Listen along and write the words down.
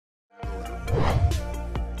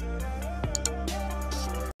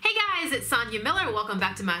guys, it's Sonia Miller. Welcome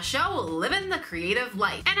back to my show, Living the Creative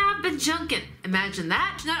Life. And I've been junking. Imagine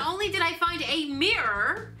that. Not only did I find a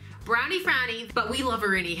mirror, brownie frownie, but we love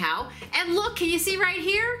her anyhow. And look, can you see right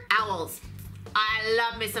here? Owls. I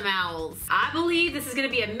love me some owls. I believe this is gonna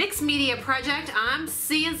be a mixed media project. I'm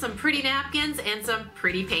seeing some pretty napkins and some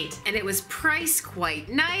pretty paint. And it was priced quite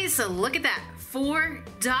nice, so look at that,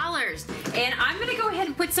 $4. And I'm gonna go ahead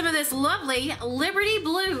and put some of this lovely Liberty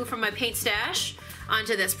Blue from my paint stash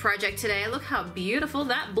onto this project today. Look how beautiful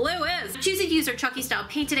that blue is. I'm choosing to use our Chucky style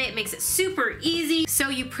paint today. It makes it super easy, so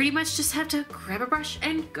you pretty much just have to grab a brush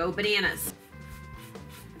and go bananas.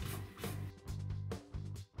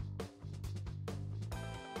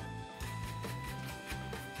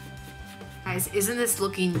 Guys, isn't this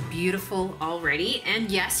looking beautiful already? And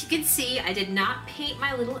yes, you can see I did not paint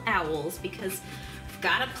my little owls because I've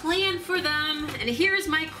got a plan for them. And here's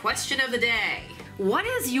my question of the day. What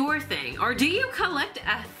is your thing? Or do you collect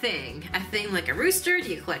a thing? A thing like a rooster?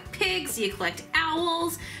 Do you collect pigs? Do you collect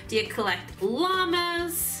owls? Do you collect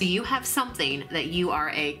llamas? Do you have something that you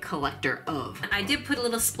are a collector of? I did put a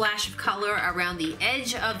little splash of color around the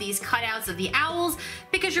edge of these cutouts of the owls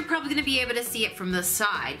because you're probably gonna be able to see it from the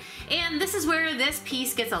side. And this is where this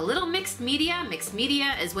piece gets a little mixed media. Mixed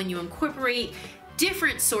media is when you incorporate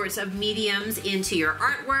different sorts of mediums into your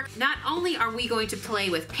artwork. Not only are we going to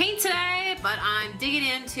play with paint today, but I'm digging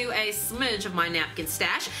into a smidge of my napkin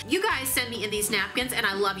stash. You guys send me in these napkins and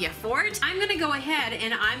I love you for it. I'm gonna go ahead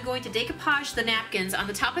and I'm going to decoupage the napkins on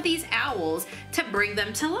the top of these owls to bring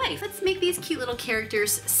them to life. Let's make these cute little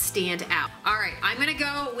characters stand out. All right, I'm gonna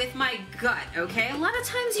go with my gut, okay? A lot of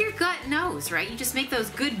times your gut knows, right? You just make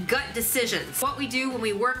those good gut decisions. What we do when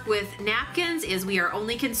we work with napkins is we are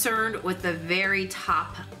only concerned with the very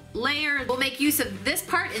top layer. We'll make use of this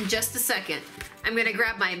part in just a second. I'm gonna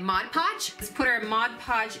grab my Mod Podge. Let's put our Mod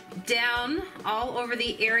Podge down all over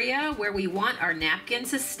the area where we want our napkin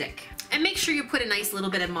to stick. And make sure you put a nice little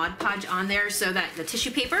bit of Mod Podge on there so that the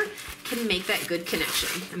tissue paper can make that good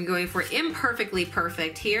connection. I'm going for imperfectly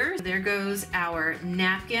perfect here. There goes our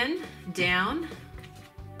napkin down.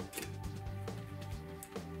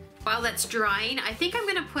 While that's drying, I think I'm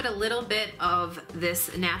gonna put a little bit of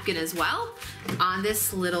this napkin as well on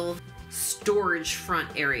this little storage front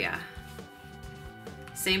area.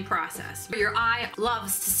 Same process. Your eye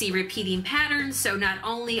loves to see repeating patterns, so not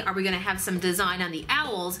only are we gonna have some design on the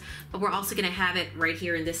owls, but we're also gonna have it right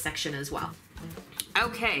here in this section as well.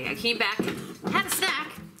 Okay, I came back, had a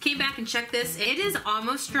snack, came back and checked this. It is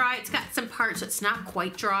almost dry. It's got some parts that's not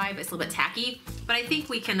quite dry, but it's a little bit tacky, but I think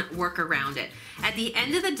we can work around it. At the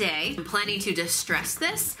end of the day, I'm planning to distress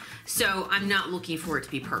this, so I'm not looking for it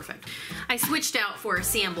to be perfect. I switched out for a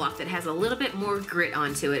sand block that has a little bit more grit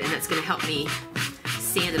onto it, and that's gonna help me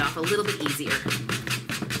sand it off a little bit easier.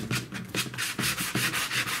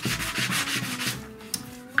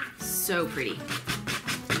 So pretty.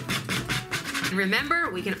 And remember,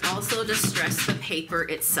 we can also distress the paper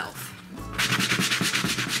itself.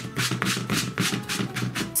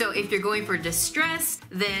 So if you're going for distress,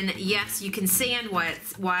 then yes, you can sand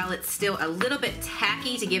while it's still a little bit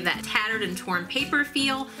tacky to give that tattered and torn paper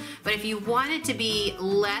feel. But if you want it to be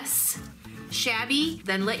less shabby,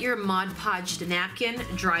 then let your Mod Podged napkin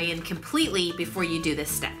dry in completely before you do this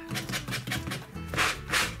step.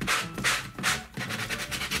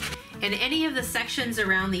 And any of the sections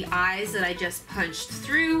around the eyes that I just punched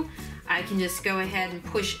through, I can just go ahead and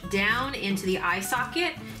push down into the eye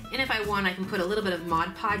socket. And if I want, I can put a little bit of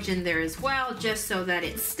Mod Podge in there as well, just so that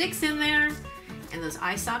it sticks in there. And those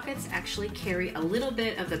eye sockets actually carry a little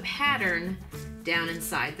bit of the pattern down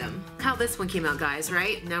inside them. How this one came out, guys,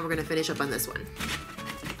 right? Now we're gonna finish up on this one.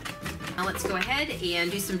 Now let's go ahead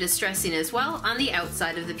and do some distressing as well on the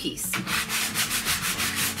outside of the piece.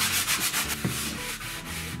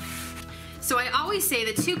 So I always say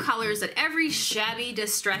the two colors that every shabby,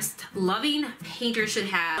 distressed, loving painter should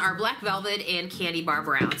have are black velvet and candy bar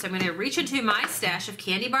brown. So I'm gonna reach into my stash of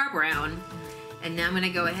candy bar brown, and now I'm gonna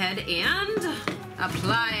go ahead and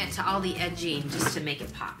apply it to all the edging just to make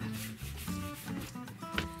it pop.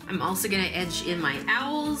 I'm also gonna edge in my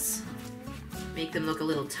owls, make them look a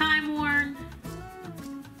little time-worn.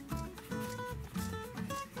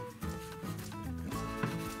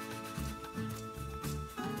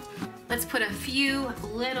 Let's put a few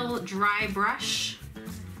little dry brush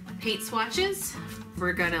paint swatches.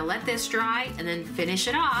 We're gonna let this dry and then finish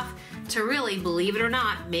it off to really, believe it or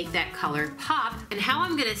not, make that color pop. And how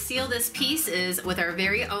I'm gonna seal this piece is with our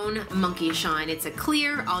very own Monkey Shine. It's a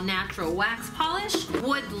clear, all natural wax polish.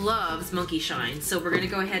 Wood loves Monkey Shine, so we're gonna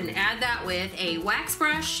go ahead and add that with a wax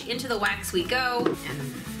brush. Into the wax we go,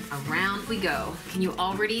 and around we go. Can you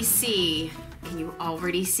already see Can you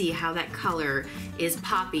already see how that color is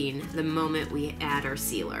popping the moment we add our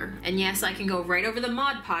sealer? And yes, I can go right over the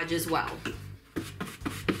Mod Podge as well.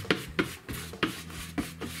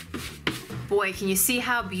 Boy, can you see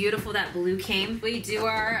how beautiful that blue came? We do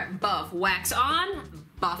our buff. Wax on,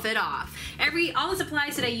 buff it off. All the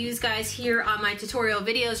supplies that I use, guys, here on my tutorial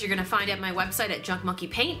videos, you're gonna find at my website at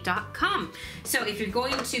junkmonkeypaint.com. So if you're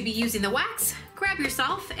going to be using the wax, grab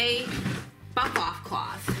yourself a buff off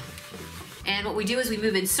cloth. And what we do is we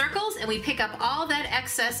move in circles and we pick up all that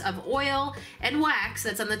excess of oil and wax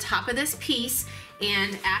that's on the top of this piece.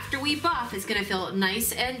 And after we buff, it's gonna feel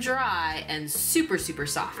nice and dry and super, super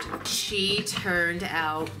soft. She turned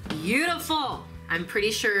out beautiful. I'm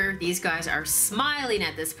pretty sure these guys are smiling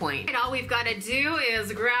at this point. And all we've gotta do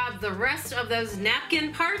is grab the rest of those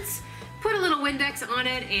napkin parts, put a little Windex on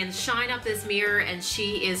it, and shine up this mirror, and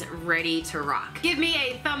she is ready to rock. Give me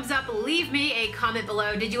a thumbs up, leave me a comment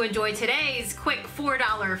below. Did you enjoy today's quick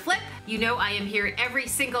 $4 flip? You know I am here every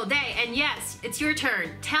single day, and yes, it's your turn.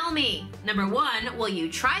 Tell me, number 1, will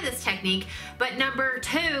you try this technique? But number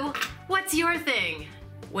 2, what's your thing?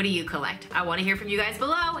 What do you collect? I want to hear from you guys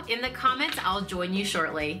below in the comments. I'll join you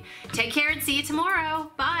shortly. Take care and see you tomorrow.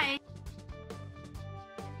 Bye.